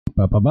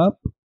Bup, bup, bup.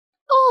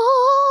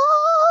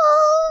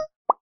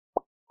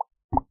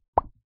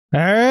 All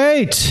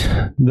right.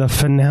 The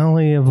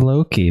finale of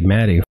Loki.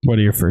 Maddie, what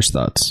are your first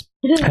thoughts?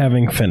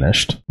 Having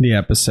finished the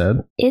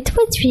episode. It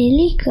was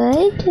really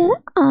good.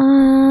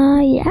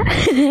 Yeah.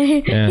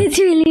 It's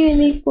really,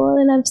 really cool,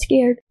 and I'm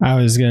scared. I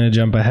was going to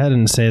jump ahead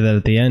and say that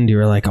at the end, you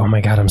were like, oh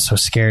my God, I'm so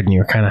scared. And you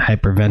were kind of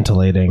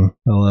hyperventilating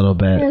a little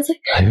bit. I was like,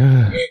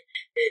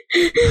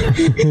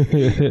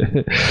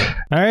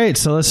 All right.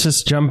 So let's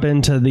just jump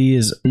into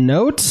these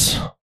notes.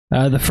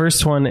 The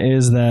first one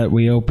is that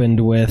we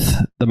opened with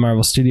the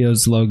Marvel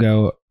Studios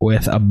logo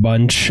with a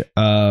bunch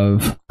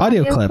of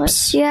audio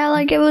clips. Yeah,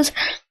 like it was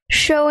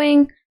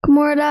showing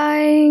Gamora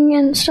dying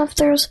and stuff.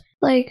 There's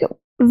like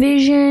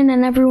Vision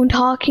and everyone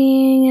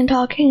talking and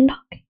talking and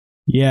talking.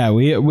 Yeah,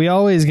 we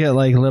always get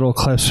like little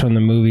clips from the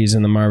movies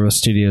in the Marvel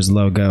Studios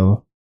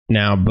logo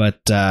now,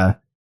 but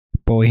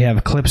we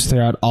have clips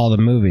throughout all the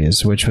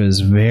movies, which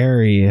was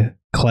very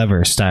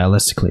clever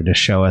stylistically to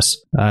show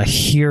us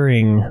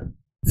hearing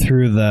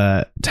through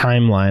the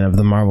timeline of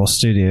the Marvel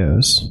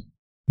Studios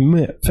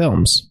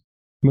films,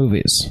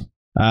 movies.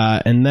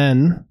 And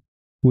then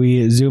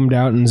we zoomed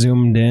out and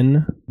zoomed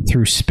in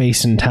through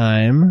space and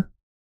time.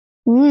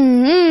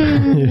 And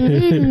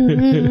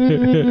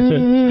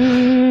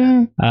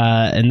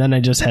then I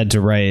just had to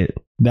write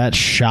that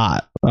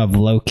shot of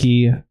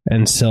Loki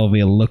and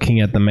Sylvie looking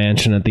at the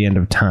mansion at the end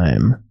of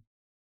time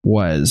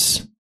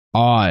was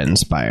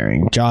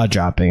awe-inspiring,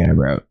 jaw-dropping, I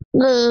wrote.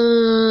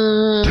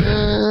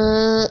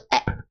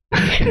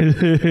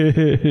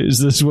 Is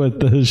this what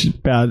the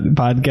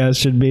podcast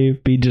should be?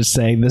 Be just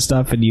saying this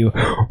stuff and you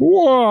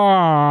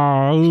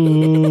wow.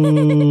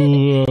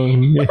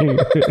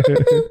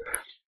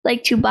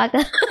 Like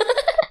Chewbacca.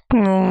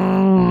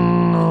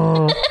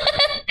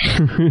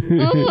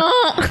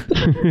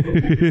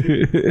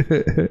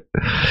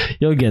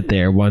 You'll get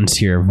there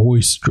once your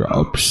voice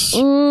drops.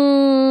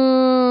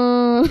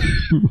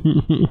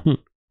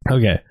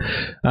 Okay.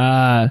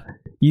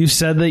 You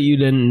said that you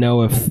didn't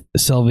know if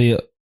Sylvie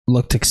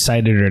looked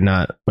excited or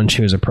not when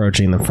she was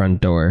approaching the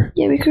front door.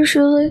 Yeah, because she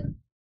was like...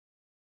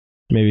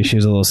 Maybe she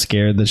was a little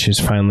scared that she's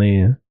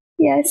finally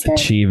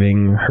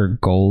achieving her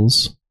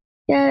goals.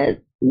 Yeah,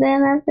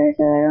 then after I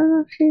said, I don't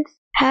know if she's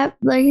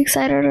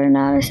excited or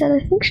not, I said, I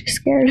think she's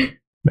scared.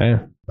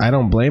 Yeah, I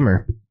don't blame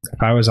her.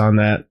 If I was on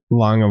that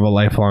long of a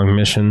lifelong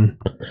mission...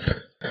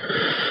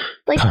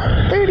 Like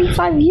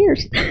 35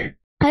 years.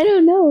 I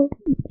don't know.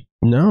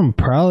 No,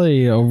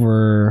 probably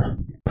over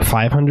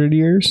 500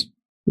 years.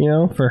 You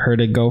know, for her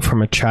to go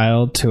from a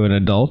child to an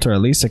adult, or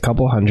at least a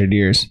couple hundred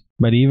years.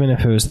 But even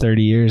if it was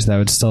 30 years, that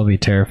would still be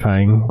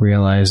terrifying,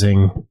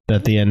 realizing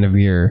that the end of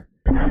your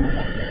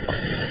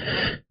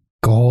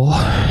goal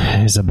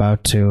is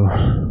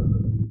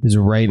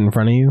right in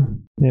front of you,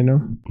 you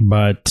know?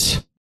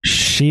 But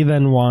she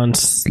then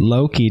wants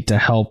Loki to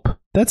help.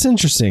 That's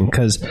interesting,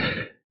 because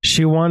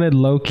she wanted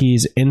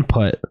Loki's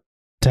input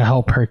to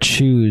help her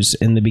choose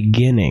in the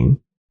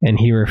beginning, and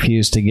he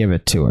refused to give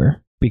it to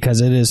her.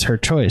 Because it is her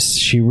choice.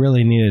 She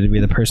really needed to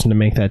be the person to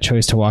make that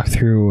choice to walk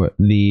through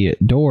the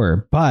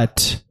door.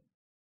 But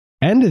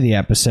end of the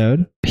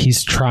episode,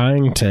 he's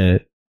trying to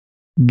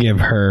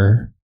give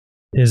her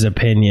his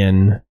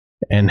opinion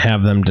and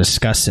have them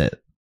discuss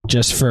it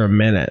just for a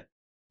minute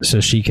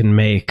so she can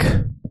make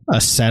a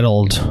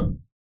settled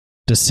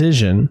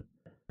decision,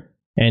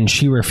 and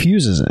she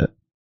refuses it.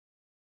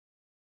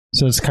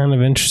 So it's kind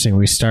of interesting.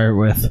 We start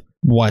with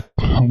what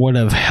would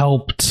have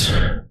helped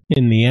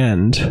in the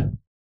end.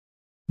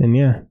 And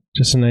yeah,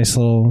 just a nice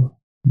little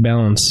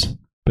balance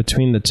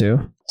between the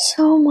two.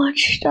 So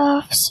much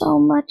stuff. So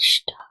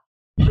much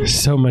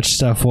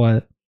stuff,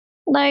 what?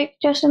 Like,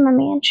 just in the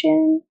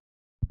mansion.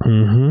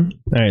 Mm-hmm.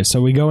 All right, so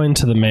we go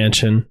into the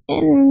mansion.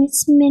 And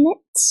Miss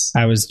Minutes.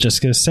 I was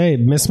just going to say,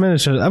 Miss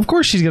Minutes, of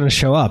course she's going to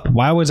show up.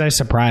 Why was I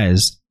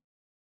surprised?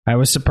 I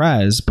was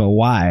surprised, but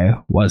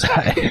why was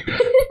I?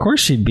 Of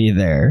course she'd be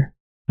there.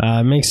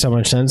 Makes so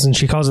much sense. And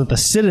she calls it the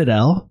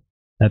Citadel.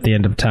 At the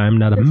end of time,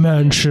 not a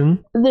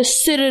mansion. The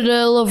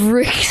Citadel of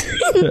Rick.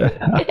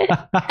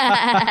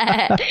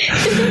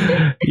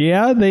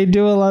 Yeah, they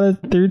do a lot of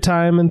through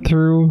time and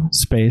through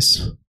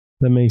space.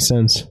 That makes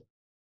sense.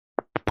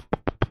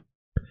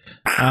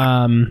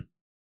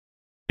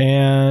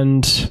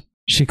 And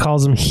she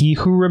calls him He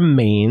Who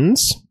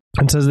Remains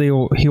and says he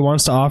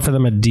wants to offer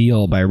them a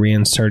deal by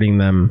reinserting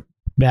them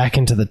back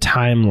into the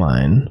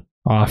timeline,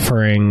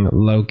 offering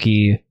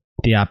Loki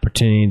the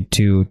opportunity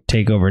to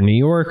take over New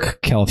York,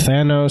 kill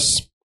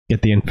Thanos,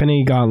 get the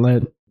Infinity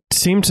Gauntlet. It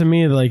seemed to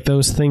me like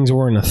those things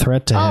weren't a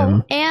threat to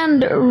him.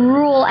 And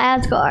rule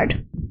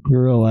Asgard.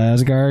 Rule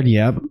Asgard,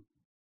 yep.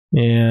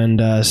 And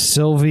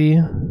Sylvie,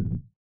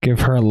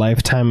 give her a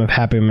lifetime of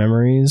happy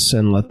memories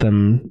and let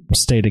them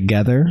stay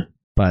together.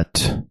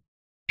 But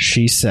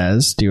she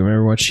says, do you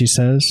remember what she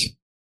says?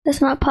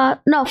 That's not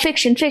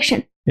fiction.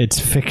 It's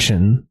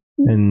fiction.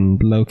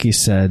 And Loki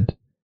said,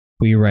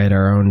 we write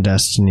our own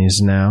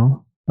destinies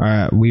now.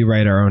 We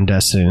write our own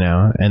destiny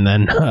now. And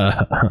then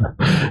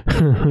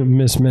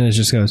Miss Minutes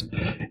just goes,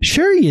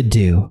 sure you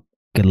do.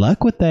 Good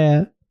luck with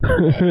that.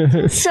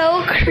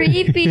 So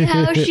creepy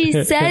how she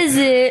says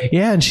it.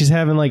 Yeah, and she's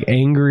having like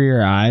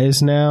angrier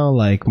eyes now,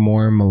 like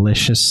more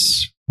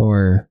malicious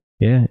or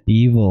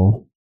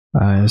evil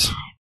eyes.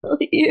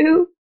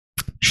 You.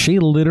 She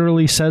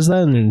literally says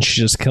that, and then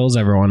she just kills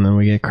everyone, and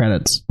we get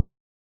credits.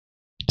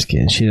 Just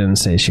kidding. She didn't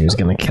say she was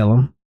gonna kill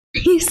him.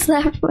 He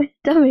slapped my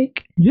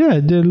stomach. Yeah, I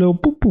did a little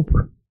boop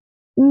boop.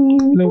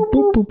 Little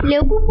boop boop.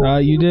 Little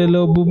boop. You did a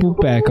little boop boop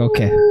back.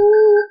 Okay.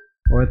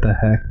 What the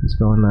heck is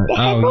going on?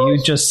 Oh,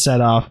 you just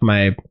set off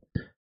my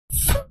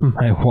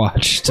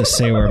watch to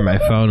say where my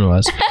phone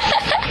was.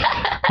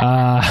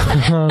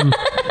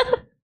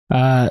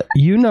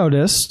 You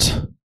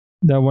noticed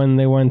that when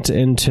they went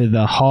into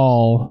the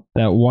hall,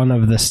 that one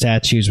of the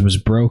statues was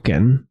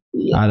broken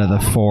out of the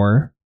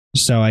 4.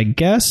 So I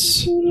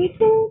guess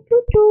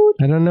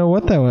I don't know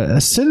what that was.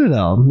 A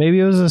citadel. Maybe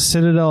it was a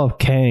citadel of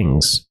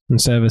Kangs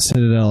instead of a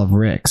citadel of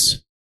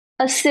Ricks.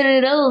 A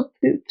citadel of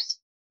poops.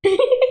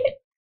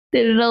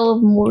 Citadel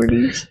of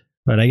Mortys.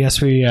 But I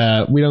guess we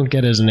don't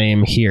get his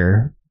name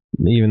here,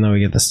 even though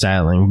we get the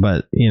styling.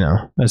 But,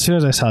 as soon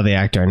as I saw the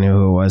actor, I knew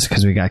who it was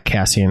because we got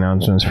casting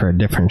announcements for a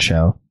different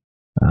show.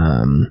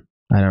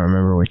 I don't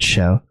remember which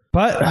show.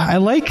 But I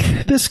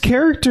like this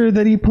character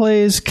that he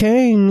plays,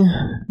 Kang,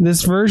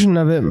 this version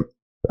of it,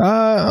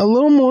 a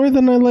little more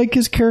than I like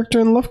his character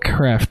in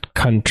Lovecraft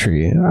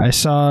Country. I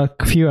saw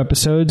a few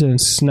episodes and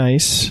it's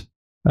nice.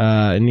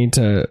 I need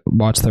to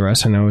watch the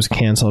rest. I know it was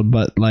canceled,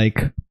 but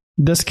like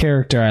this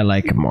character, I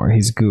like him more.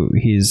 He's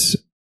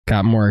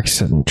got more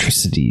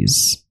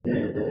eccentricities.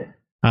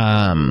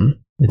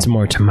 It's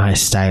more to my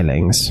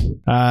stylings.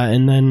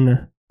 And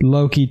then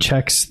Loki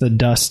checks the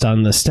dust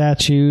on the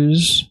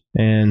statues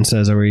and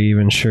says, are we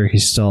even sure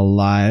he's still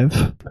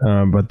alive?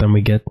 But then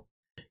we get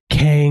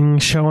Kang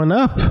showing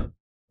up.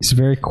 He's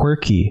very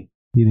quirky,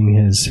 eating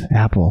his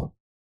apple.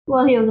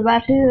 Well, he was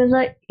about to. It was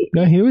like...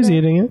 No, he was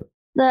eating it.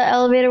 The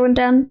elevator went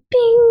down.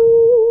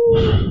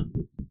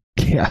 Bing!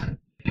 Yeah.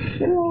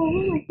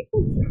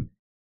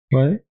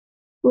 What?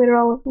 Glitter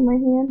all over my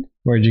hand.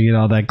 Where'd you get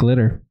all that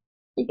glitter?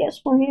 I guess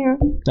from here.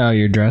 Oh,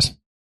 your dress?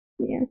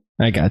 Yeah.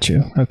 I got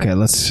you. Okay,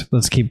 let's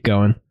keep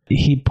going.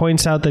 He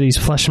points out that he's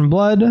flesh and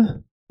blood,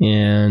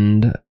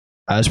 and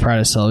I was proud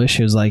of Sylvia.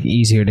 She was like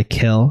easier to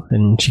kill,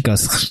 and she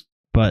goes,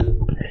 but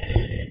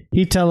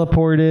he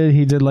teleported.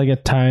 He did like a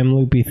time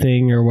loopy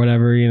thing or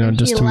whatever,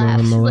 just to move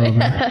him a little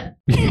bit.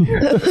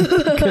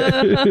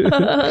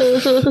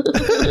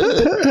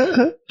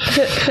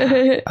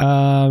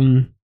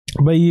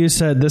 But you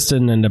said this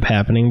didn't end up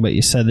happening, but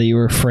you said that you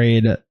were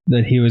afraid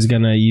that he was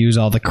going to use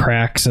all the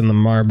cracks in the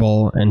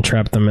marble and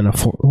trap them in a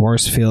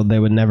force field. They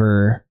would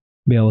never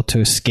be able to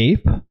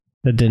escape.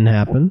 That didn't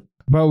happen.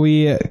 But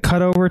we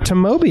cut over to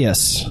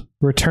Mobius,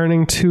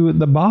 returning to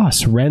the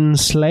boss,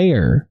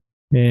 Renslayer.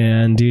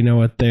 And do you know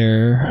what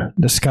their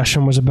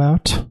discussion was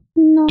about?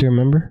 No. Do you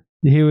remember?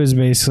 He was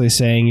basically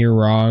saying you're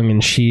wrong,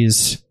 and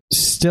she's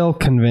still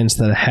convinced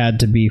that it had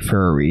to be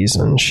for a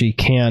reason. She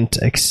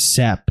can't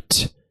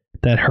accept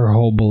that her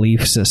whole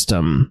belief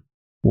system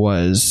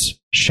was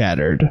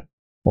shattered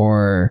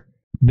or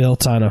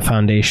built on a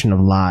foundation of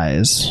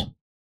lies,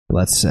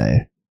 let's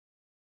say.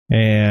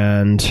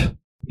 And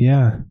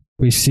yeah,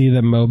 we see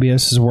that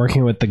Mobius is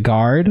working with the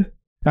guard.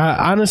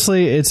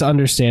 Honestly, it's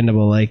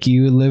understandable. Like,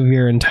 you live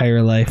your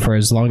entire life for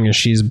as long as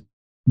she's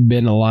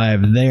been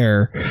alive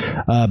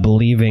there,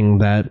 believing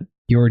that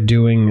you're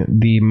doing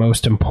the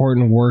most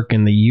important work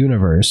in the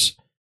universe,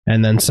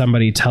 and then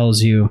somebody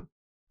tells you,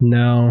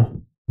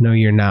 no,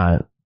 you're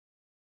not.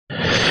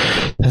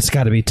 That's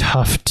got to be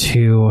tough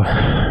to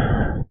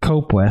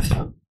cope with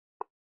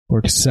or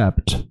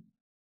accept.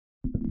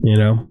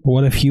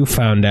 What if you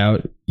found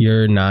out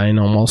you're 9,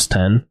 almost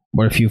 10?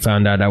 What if you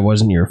found out I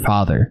wasn't your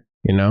father?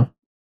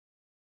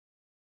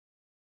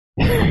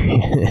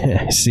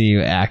 I see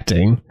you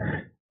acting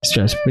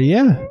stressed, but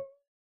yeah.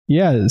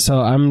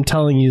 So I'm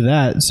telling you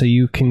that so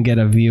you can get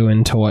a view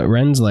into what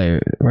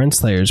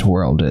Renslayer's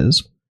world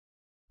is.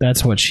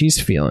 That's what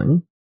she's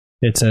feeling.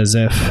 It's as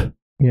if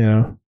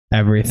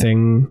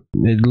everything.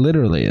 It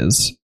literally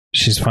is.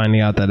 She's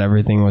finding out that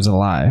everything was a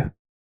lie,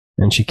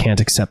 and she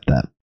can't accept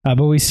that.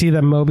 But we see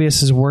that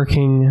Mobius is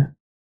working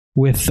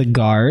with the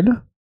guard.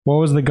 What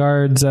was the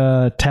guard's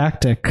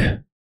tactic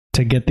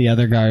to get the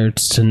other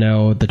guards to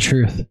know the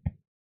truth?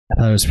 I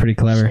thought it was pretty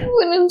clever. She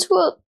went into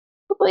a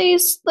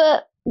place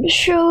that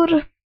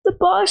showed the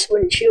boss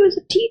when she was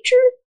a teacher.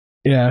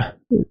 Yeah,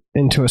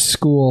 into a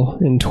school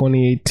in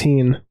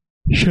 2018.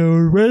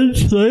 Showed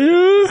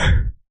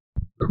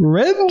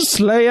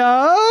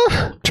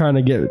Renslayer,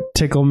 trying to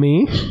tickle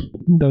me.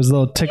 Those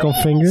little tickle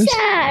fingers.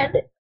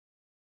 Sad.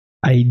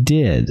 I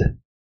did,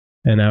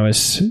 and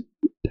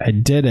I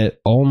did it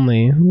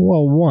only.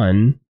 Well,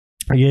 one,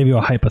 I gave you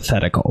a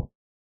hypothetical.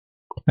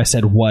 I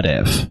said, what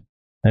if?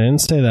 I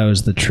didn't say that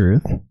was the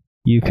truth.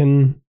 You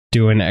can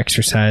do an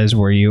exercise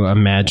where you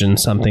imagine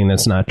something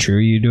that's not true.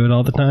 You do it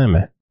all the time.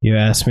 You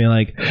ask me,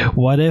 like,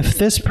 what if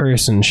this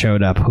person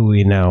showed up who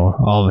we know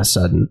all of a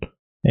sudden?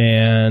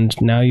 And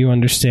now you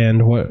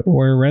understand where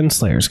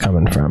Renslayer's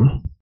coming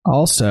from.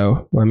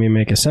 Also, let me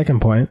make a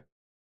second point.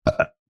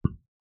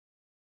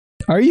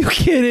 Are you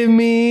kidding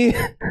me?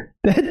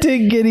 That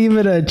didn't get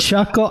even a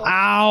chuckle.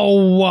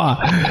 Ow!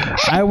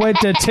 I went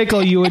to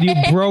tickle you and you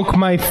broke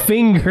my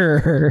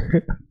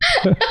finger.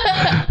 Don't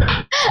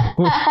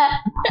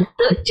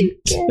you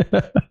get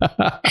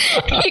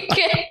you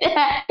get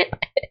that?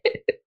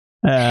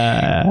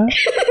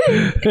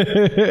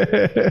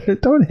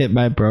 Don't hit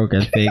my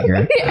broken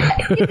finger.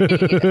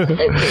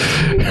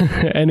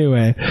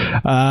 Anyway,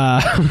 I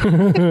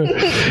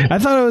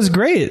thought it was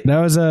great.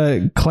 That was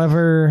a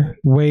clever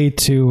way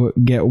to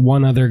get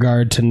one other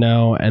guard to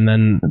know, and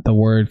then the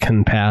word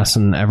can pass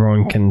and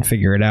everyone can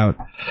figure it out.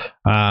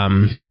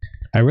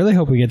 I really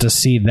hope we get to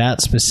see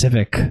that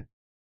specific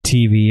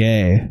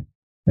TVA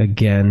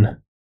again.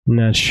 I'm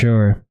not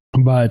sure.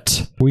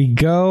 But we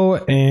go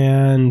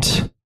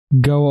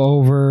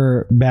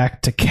over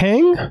back to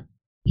Kang.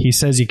 He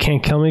says, you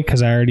can't kill me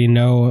because I already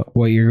know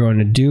what you're going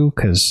to do,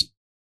 because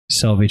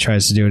Sylvie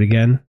tries to do it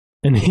again.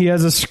 And he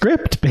has a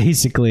script,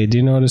 basically. Do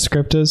you know what a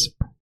script is?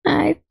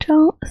 I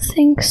don't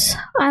think so.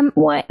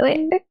 Wait.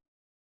 Yeah,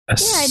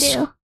 I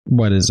do.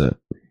 What is it?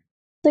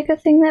 It's like a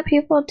thing that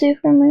people do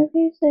for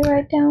movies. They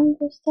write down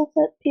the stuff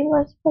that people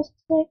are supposed to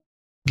say.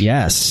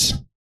 Yes.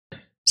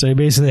 So he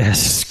basically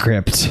has a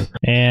script.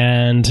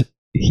 And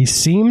he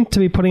seemed to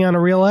be putting on a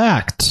real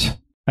act.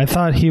 I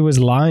thought he was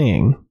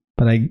lying,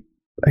 but I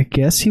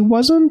guess he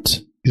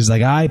wasn't. He's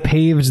like, I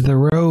paved the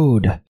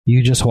road.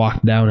 You just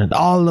walked down it.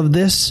 All of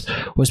this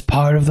was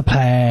part of the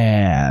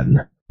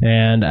plan.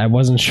 And I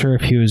wasn't sure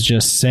if he was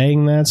just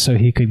saying that so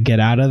he could get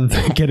out of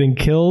getting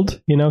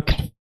killed,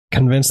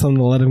 convince them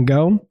to let him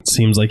go.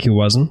 Seems like he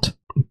wasn't.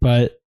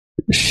 But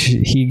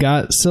he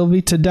got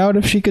Sylvie to doubt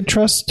if she could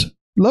trust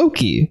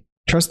Loki,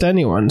 trust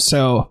anyone.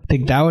 So I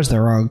think that was the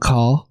wrong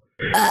call.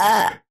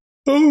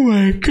 Oh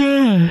my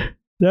God.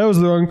 That was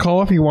the wrong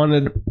call if he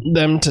wanted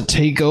them to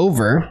take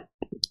over,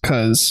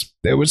 because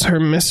it was her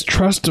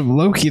mistrust of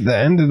Loki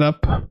that ended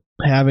up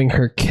having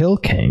her kill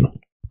Kang.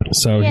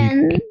 So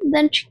and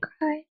then she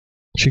cried.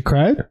 She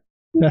cried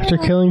after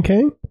killing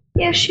Kang?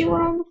 Yeah, she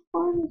went on the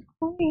floor and was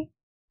crying.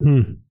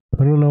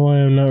 I don't know why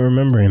I'm not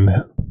remembering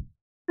that.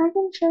 I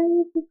can show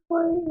you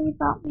before you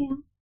brought me out.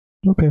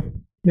 Okay.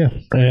 Yeah.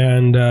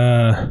 And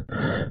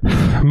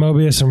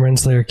Mobius and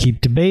Renslayer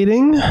keep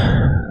debating.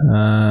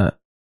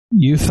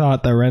 You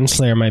thought that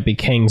Renslayer might be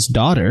Kang's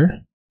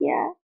daughter.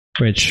 Yeah.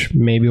 Which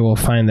maybe we'll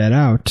find that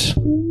out.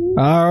 Mm-hmm.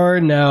 Or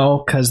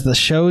no, because the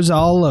show's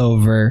all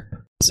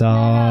over. It's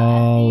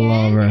all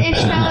over.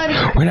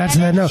 We're not to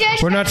that no.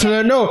 We're not to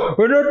that no.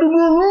 We're not to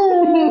that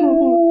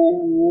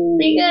no.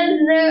 Because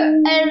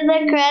in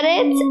the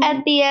credits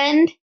at the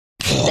end,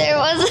 there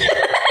was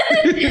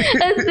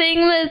a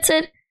thing that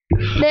said,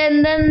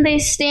 then they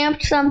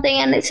stamped something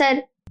and it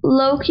said,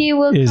 Loki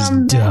will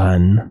come back.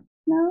 Done.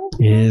 No,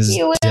 is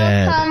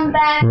dead. Come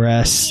back.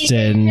 Rest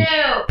in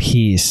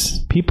peace.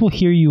 People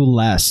hear you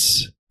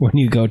less when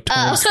you go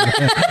towards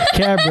the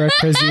camera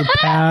because you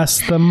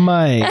pass the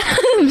mic.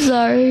 I'm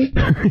sorry.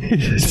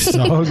 It's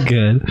all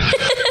good.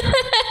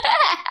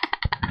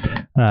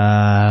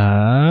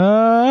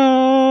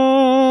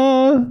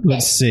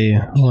 Let's see.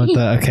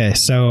 Okay,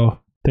 so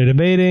they're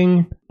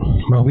debating.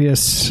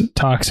 Mobius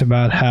talks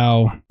about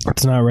how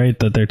it's not right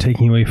that they're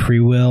taking away free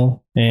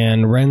will,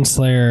 and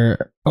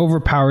Renslayer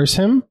overpowers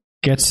him.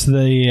 Gets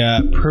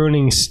the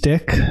pruning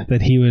stick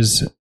that he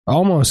was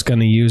almost going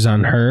to use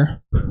on her.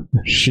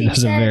 She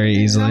does it very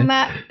easily.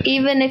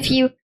 Even if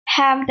you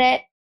have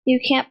that,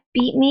 you can't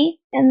beat me.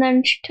 And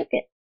then she took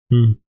it.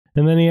 And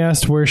then he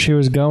asked where she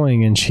was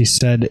going, and she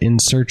said in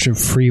search of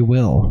free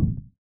will.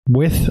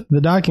 With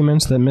the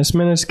documents that Miss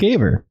Minutes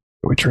gave her,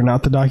 which were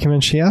not the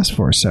documents she asked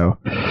for. So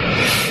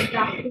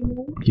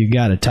you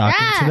got to talk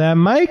into that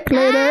mic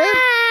later.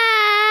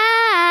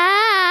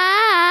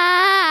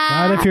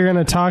 Not if you're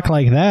going to talk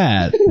like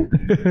that.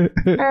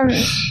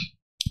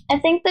 I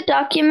think the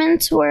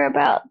documents were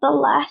about the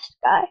last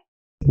guy.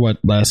 What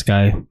last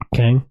guy?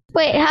 Kang?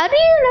 Wait, how do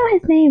you know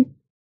his name?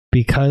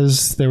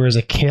 Because there was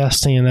a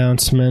casting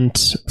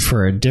announcement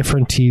for a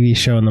different TV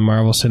show in the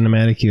Marvel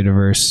Cinematic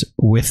Universe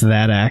with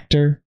that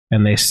actor,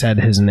 and they said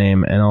his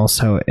name, and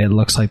also it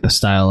looks like the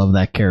style of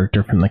that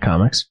character from the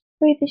comics.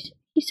 Wait,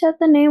 he said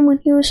the name when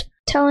he was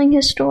telling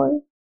his story.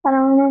 I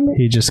don't remember.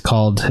 He just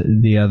called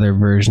the other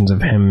versions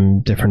of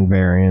him different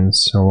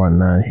variants or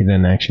whatnot. He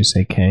didn't actually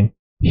say Kang.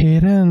 He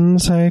didn't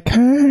say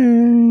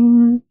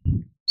Kang.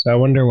 So I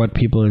wonder what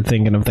people are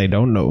thinking if they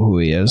don't know who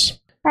he is.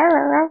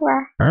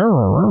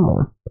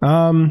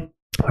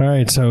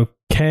 Alright, so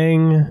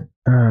Kang,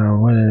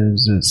 what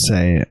does it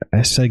say?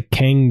 I said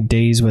Kang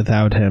days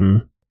without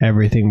him,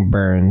 everything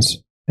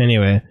burns.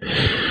 Anyway,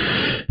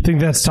 I think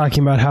that's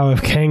talking about how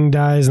if Kang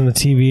dies and the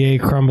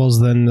TVA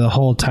crumbles, then the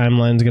whole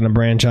timeline's going to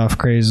branch off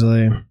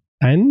crazily.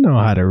 I know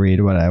how to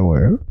read what I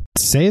wrote.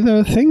 Say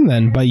the thing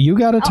then, but you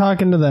got to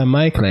talk into that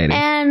mic, lady.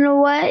 And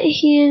what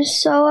he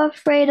is so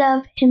afraid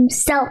of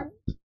himself.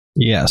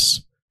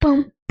 Yes.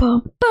 Bum,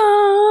 bum,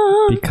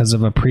 bum. Because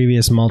of a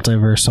previous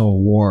multiversal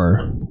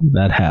war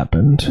that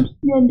happened.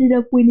 He ended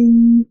up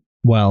winning.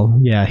 well,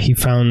 yeah, he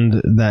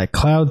found that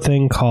cloud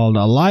thing called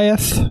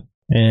Alioth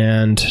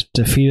and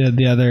defeated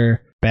the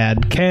other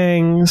bad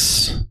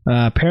Kangs.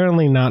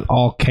 Apparently not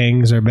all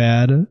Kangs are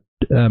bad,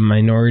 a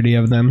minority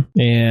of them.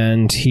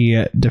 And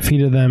he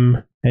defeated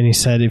them, and he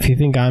said, if you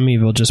think I'm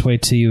evil, just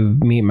wait till you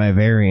meet my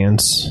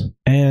variants.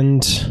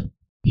 And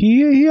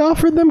he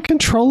offered them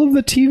control of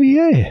the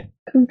TVA.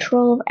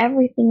 Control of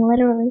everything,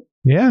 literally.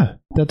 Yeah,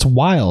 that's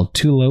wild.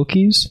 2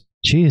 Lokis?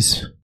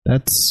 Jeez,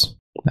 that's...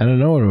 I don't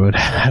know if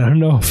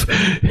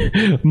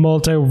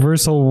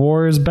multiversal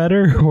war is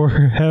better or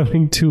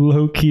having 2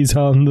 Lokis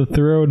on the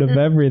throne of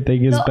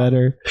everything is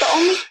better. The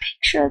only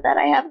picture that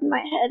I have in my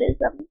head is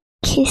them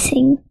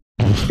kissing.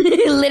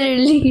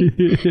 Literally.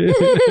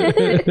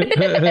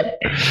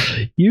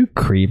 You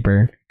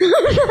creeper. I'm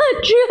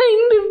not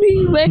trying to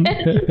be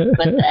bad,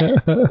 but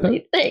that's the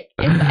only thing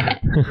in my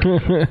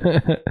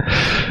head.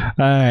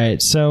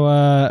 Alright,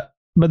 so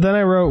but then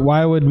I wrote,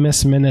 why would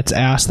Miss Minutes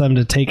ask them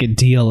to take a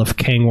deal if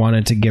Kang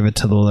wanted to give it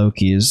to the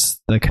Lokis,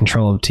 the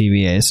control of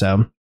TVA?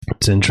 So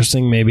it's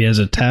interesting, maybe as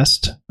a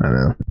test. I don't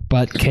know.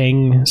 But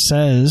Kang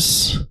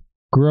says,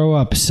 grow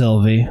up,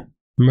 Sylvie.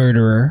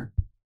 Murderer.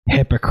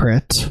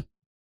 Hypocrite.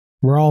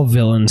 We're all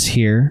villains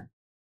here.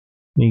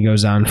 He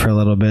goes on for a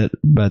little bit,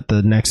 but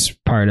the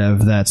next part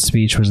of that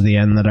speech was the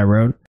end that I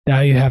wrote.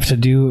 Now you have to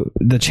do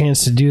the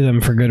chance to do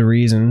them for good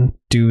reason.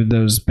 Do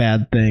those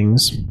bad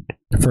things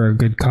for a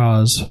good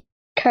cause.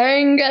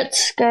 Kang gets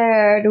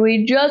scared.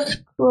 We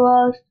just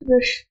crossed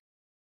the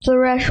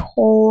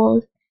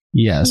threshold.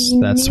 Yes,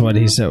 that's what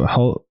he said.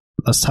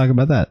 Let's talk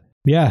about that.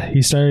 Yeah,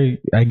 he started...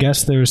 I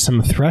guess there was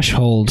some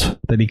threshold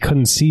that he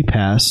couldn't see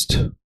past.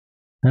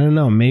 I don't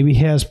know. Maybe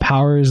he has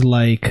powers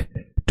like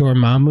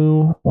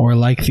Dormammu or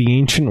like the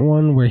Ancient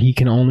One where he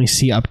can only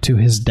see up to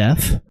his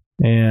death.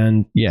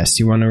 And yes,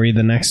 you want to read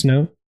the next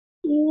note?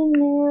 You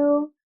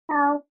knew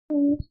how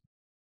things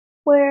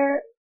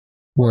where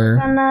we're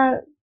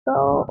gonna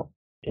go.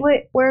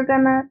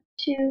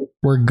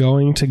 We're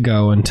going to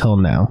go until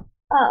now.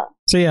 Oh.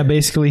 So yeah,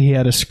 basically he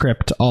had a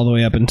script all the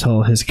way up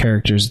until his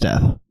character's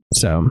death.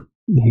 So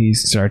he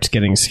starts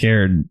getting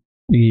scared.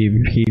 He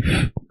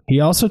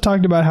also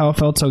talked about how it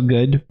felt so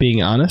good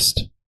being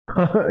honest.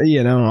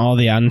 You know, all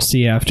the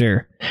honesty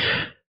after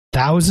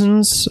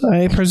thousands,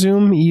 I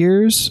presume,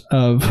 years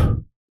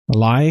of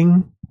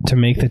lying to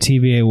make the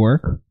TVA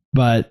work.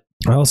 But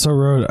I also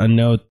wrote a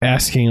note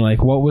asking,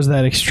 like, what was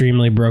that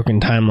extremely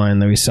broken timeline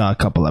that we saw a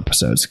couple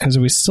episodes? Because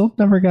we still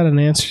never got an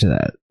answer to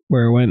that,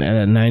 where it went at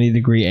a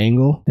 90-degree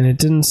angle, and it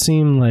didn't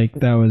seem like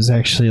that was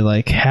actually,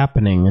 like,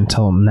 happening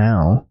until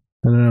now.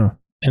 I don't know.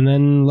 And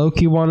then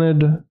Loki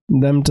wanted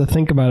them to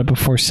think about it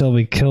before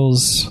Sylvie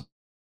kills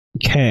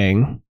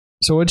Kang.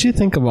 So what do you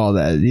think of all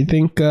that? Do you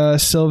think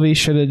Sylvie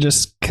should have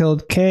just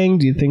killed Kang?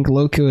 Do you think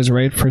Loki was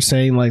right for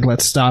saying, like,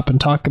 let's stop and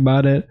talk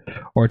about it?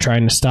 Or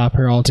trying to stop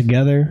her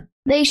altogether?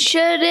 They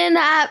shouldn't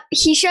have...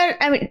 she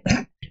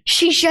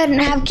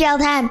shouldn't have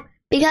killed him.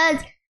 Because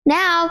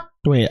now...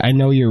 Wait, I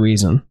know your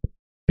reason.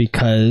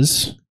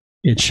 Because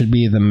it should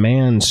be the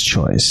man's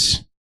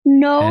choice.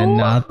 No. And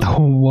not the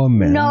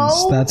woman's.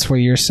 No. That's what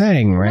you're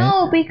saying, right?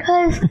 No,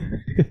 because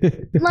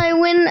like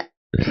when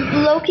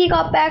Loki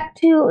got back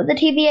to the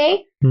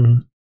TVA,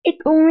 it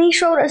only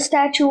showed a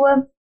statue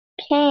of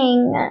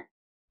Kang.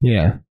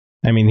 Yeah.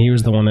 I mean, he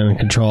was the one in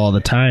control all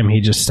the time. He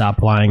just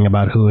stopped lying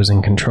about who was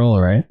in control,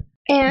 right?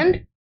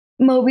 And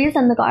Mobius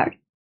and the guard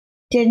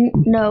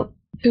didn't know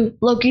who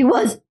Loki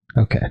was.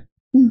 Okay.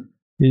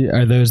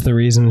 Are those the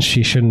reasons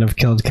she shouldn't have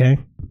killed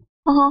Kang?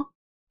 Uh-huh.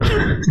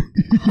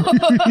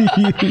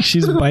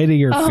 She's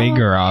biting her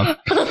finger off.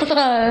 She's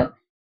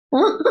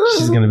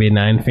going to be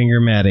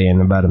 9-finger Maddie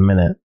in about a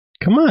minute.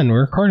 Come on,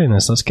 we're recording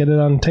this. Let's get it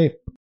on tape.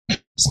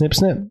 Snip,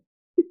 snip.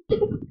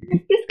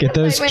 Get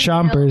those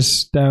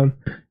chompers down.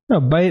 No,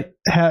 bite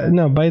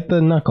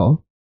the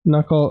knuckle.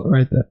 Knuckle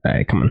right there. All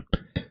right, come on.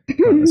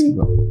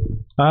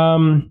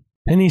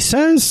 And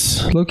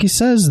Loki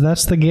says,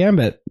 that's the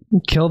gambit.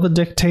 Kill the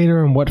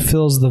dictator and what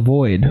fills the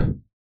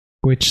void.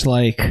 Which,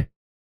 like,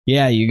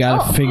 yeah, you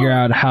gotta figure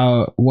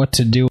out what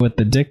to do with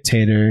the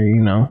dictator,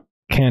 you know.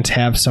 Can't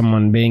have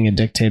someone being a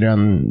dictator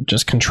and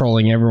just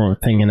controlling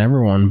everything and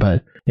everyone,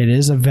 but it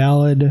is a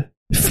valid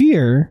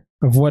fear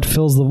of what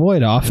fills the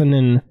void. Often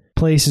in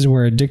places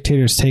where a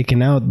dictator is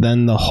taken out,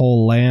 then the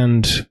whole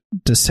land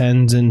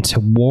descends into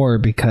war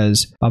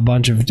because a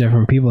bunch of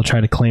different people try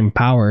to claim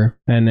power,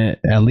 and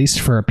at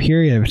least for a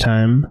period of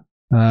time,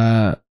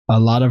 a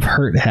lot of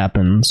hurt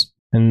happens.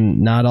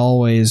 And not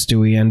always do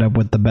we end up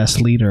with the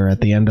best leader at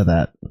the end of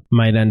that.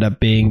 Might end up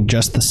being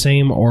just the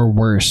same or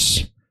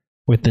worse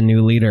with the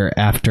new leader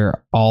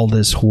after all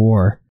this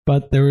war.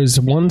 But there was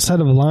one set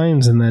of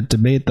lines in that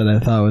debate that I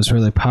thought was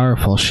really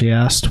powerful. She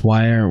asked,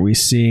 why aren't we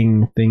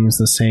seeing things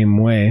the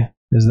same way?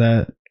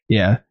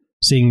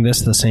 Seeing this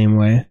the same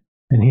way.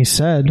 And he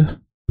said,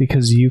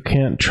 because you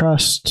can't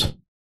trust,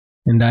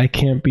 and I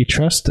can't be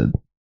trusted.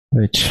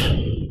 Which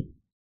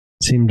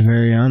seemed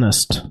very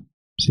honest.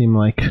 Seemed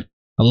like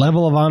a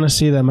level of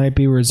honesty that might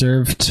be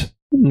reserved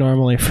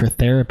normally for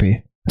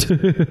therapy.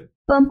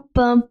 Bum,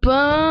 bum,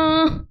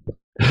 bum.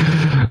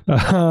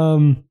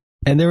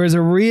 And there was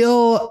a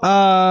real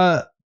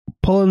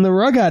pulling the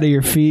rug out of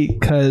your feet,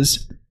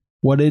 because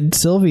what did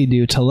Sylvie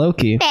do to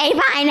Loki? They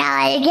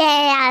finally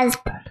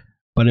gasped.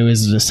 But it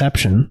was a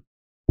deception.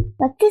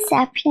 What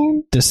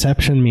deception?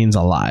 Deception means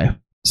a lie.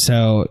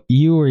 So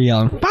you were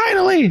yelling,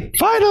 finally,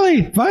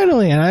 finally,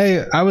 finally. And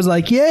I was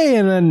like, yay.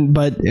 And then,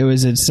 but it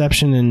was a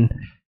deception. And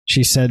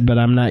she said, but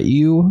I'm not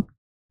you.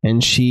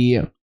 And she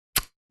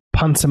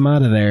punts him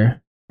out of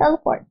there.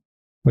 Teleport.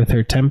 With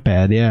her temp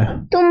pad, yeah.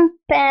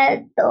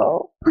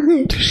 Tumpedo.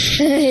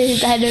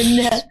 I don't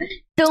know.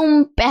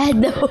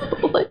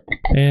 Tumpedo.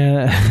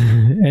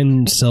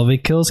 And Sylvie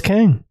kills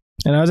Kang.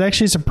 And I was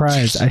actually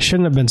surprised. I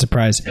shouldn't have been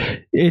surprised.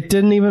 It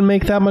didn't even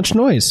make that much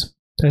noise.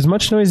 As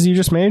much noise as you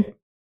just made.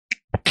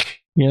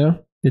 You know?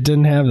 It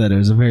didn't have that. It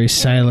was a very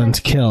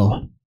silent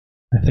kill.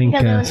 I think...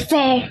 Because it was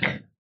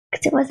fake.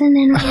 Because it wasn't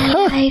in real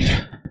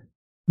life.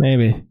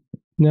 Maybe.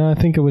 No, I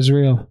think it was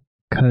real.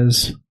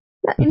 Because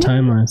the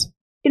timelines.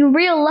 In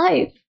real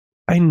life.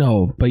 I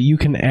know, but you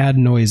can add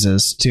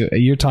noises to...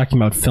 You're talking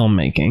about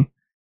filmmaking.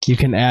 You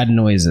can add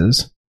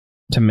noises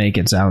to make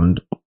it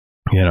sound,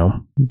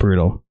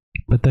 brutal.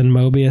 But then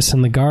Mobius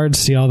and the guards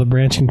see all the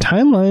branching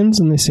timelines,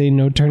 and they say,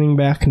 no turning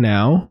back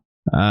now.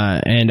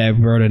 And I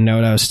wrote a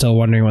note. I was still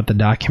wondering what the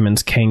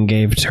documents Kang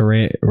gave to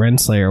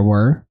Renslayer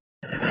were.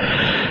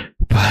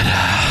 But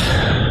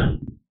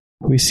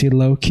we see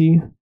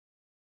Loki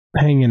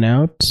hanging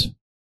out.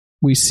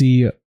 We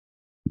see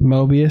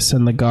Mobius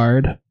and the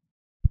guard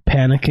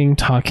panicking,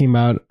 talking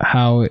about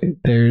how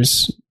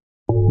there's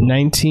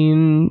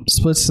 19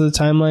 splits to the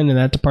timeline in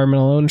that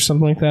department alone or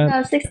something like that.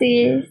 No,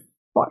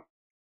 64.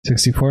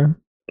 64?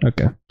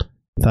 Okay.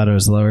 Thought it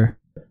was lower.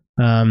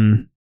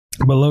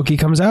 But Loki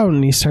comes out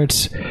and he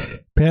starts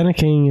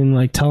panicking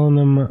and telling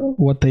them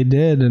what they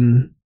did,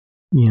 and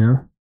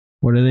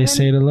what do they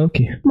say to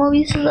Loki?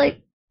 Mobius is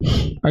like,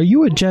 are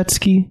you a jet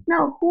ski?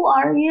 No, who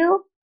are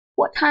you?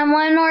 What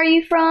timeline are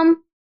you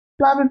from?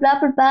 Blah blah blah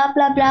blah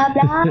blah blah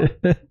blah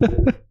blah.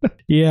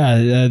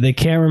 Yeah, they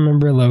can't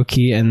remember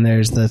Loki, and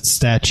there's that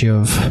statue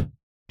of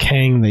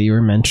Kang that you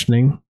were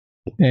mentioning.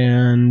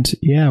 And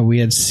yeah, we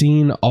had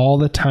seen all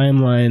the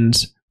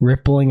timelines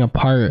rippling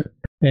apart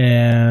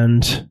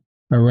and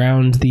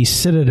around the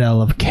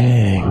citadel of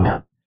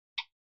Kang.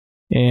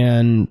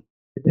 And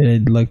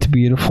it looked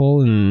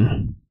beautiful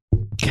and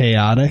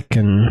chaotic,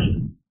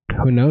 and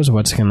who knows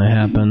what's going to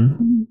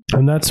happen.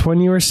 And that's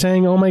when you were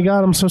saying, oh my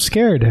god, I'm so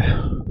scared.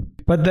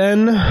 But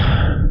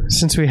then,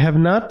 since we have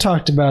not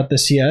talked about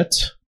this yet,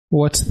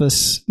 what's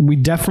this? We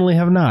definitely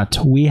have not.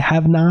 We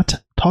have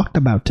not talked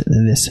about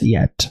this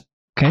yet.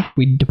 Okay?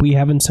 We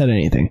haven't said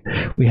anything.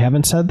 We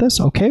haven't said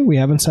this. Okay? We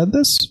haven't said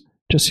this.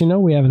 Just so you know,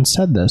 we haven't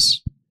said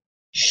this.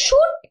 Shut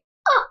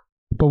up!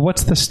 But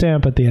what's the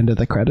stamp at the end of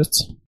the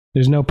credits?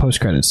 There's no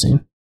post-credit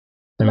scene.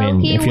 I mean,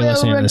 Loki if you're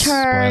listening to this,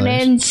 return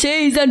spoilers. in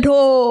season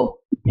 2.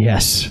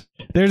 Yes.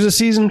 There's a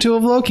season 2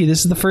 of Loki.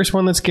 This is the first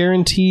one that's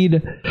guaranteed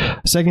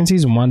a second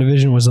season.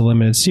 WandaVision was a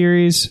limited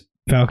series.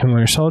 Falcon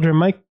Winter Soldier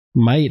might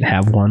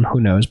have one. Who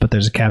knows? But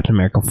there's a Captain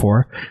America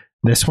 4.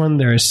 This one,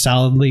 there is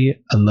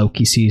solidly a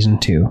Loki season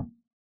 2.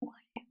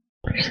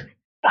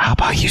 How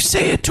about you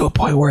say it to a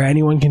point where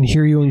anyone can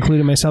hear you,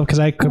 including myself, because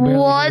I could barely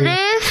What hear you.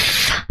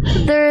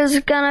 if there's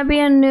gonna be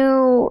a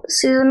new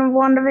season of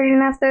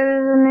WandaVision after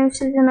there's a new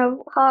season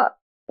of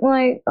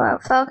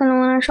Falcon and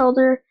Winter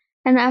Soldier,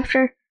 and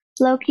after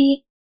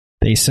Loki?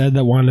 They said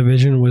that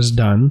WandaVision was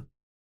done.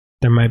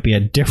 There might be a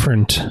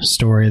different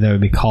story that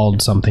would be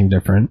called something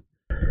different.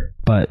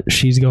 But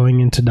she's going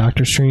into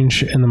Doctor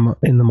Strange in the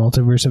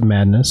Multiverse of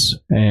Madness.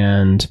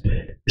 And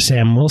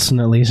Sam Wilson,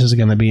 at least, is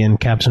going to be in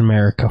Captain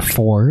America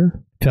 4.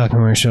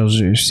 Falcon Winter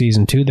Soldier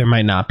Season 2. There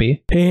might not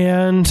be.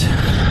 And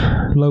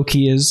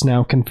Loki is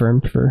now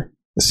confirmed for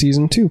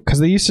Season 2. Because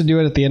they used to do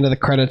it at the end of the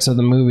credits of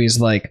the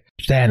movies, like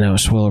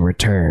Thanos will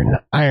return.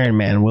 Iron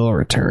Man will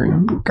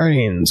return.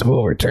 Guardians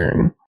will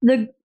return.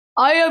 The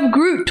I Am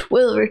Groot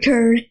will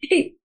return.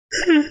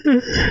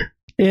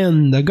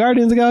 In the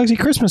Guardians of the Galaxy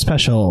Christmas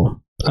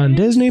special on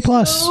Disney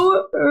Plus.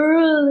 So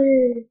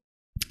early.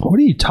 What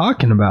are you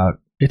talking about?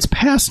 It's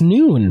past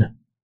noon.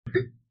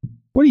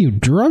 What are you,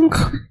 drunk?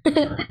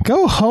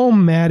 Go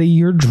home, Maddie.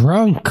 You're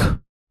drunk.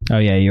 Oh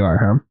yeah, you are,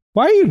 huh?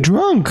 Why are you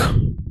drunk?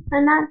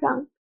 I'm not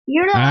drunk.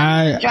 You're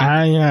not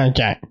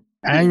drunk.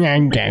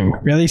 I'm drunk.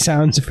 Really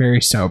sounds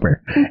very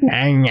sober.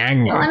 I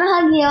want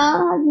to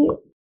hug you.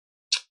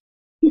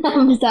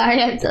 I'm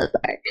sorry. I'm so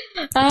sorry.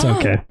 It's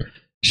okay.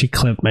 She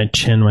clipped my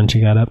chin when she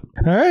got up.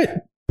 All right.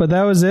 But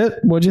that was it.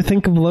 What'd you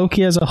think of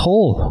Loki as a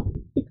whole?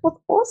 It was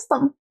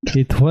awesome.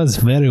 It was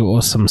very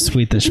awesome,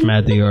 Swedish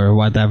Maddie, or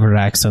whatever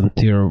accent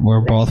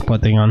we're both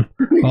putting on.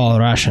 All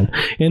Russian.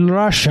 In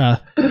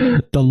Russia,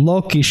 the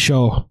Loki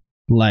show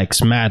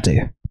likes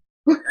Maddie.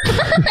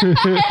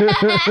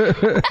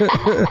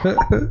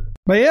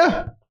 But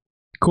yeah,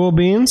 cool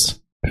beans.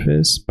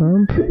 Fist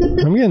bump.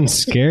 I'm getting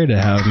scared of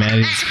how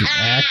Maddie's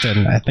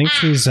acting. I think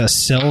she's a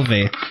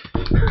Sylvie.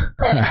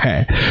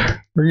 Alright.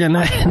 We're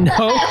gonna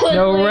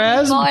no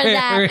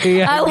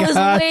raspberry. I was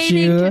waiting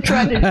you. to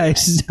try to. I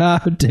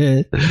stopped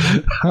it.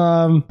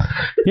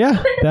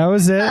 Yeah, that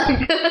was it.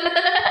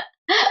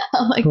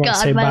 Oh my God!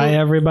 Say bye,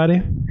 everybody.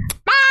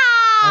 Bye.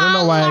 I don't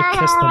know why I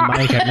kissed the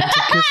mic. I meant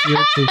to kiss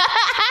your cheek.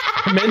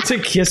 I meant to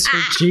kiss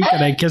her cheek,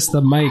 and I kissed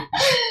the mic.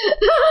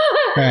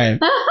 All right.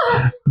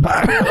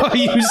 Bye. Oh,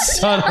 you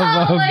son of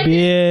a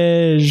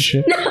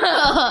bitch. No.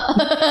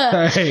 All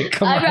right,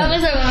 come on. I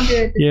promise I won't do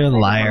it. You're a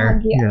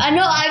liar. Yeah. I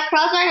know. I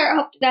crossed my heart.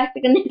 Hope to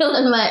stick a needle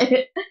in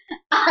my.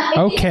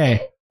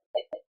 Okay.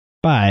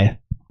 Bye.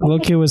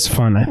 Loki was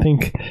fun. I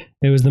think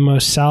it was the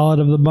most solid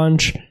of the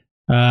bunch.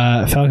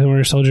 Falcon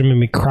Winter Soldier made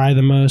me cry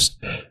the most,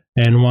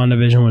 and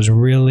WandaVision was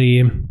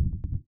really,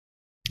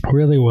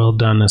 really well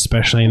done,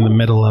 especially in the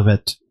middle of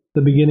it.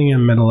 The beginning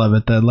and middle of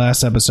it. The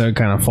last episode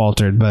kind of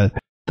faltered, but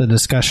the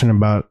discussion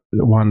about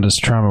Wanda's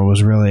trauma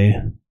was really,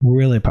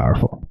 really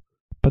powerful.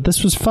 But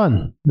this was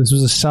fun. This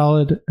was a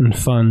solid and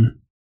fun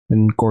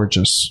and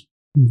gorgeous.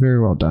 Very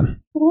well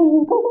done.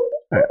 All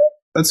right,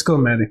 let's go,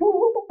 Maddie.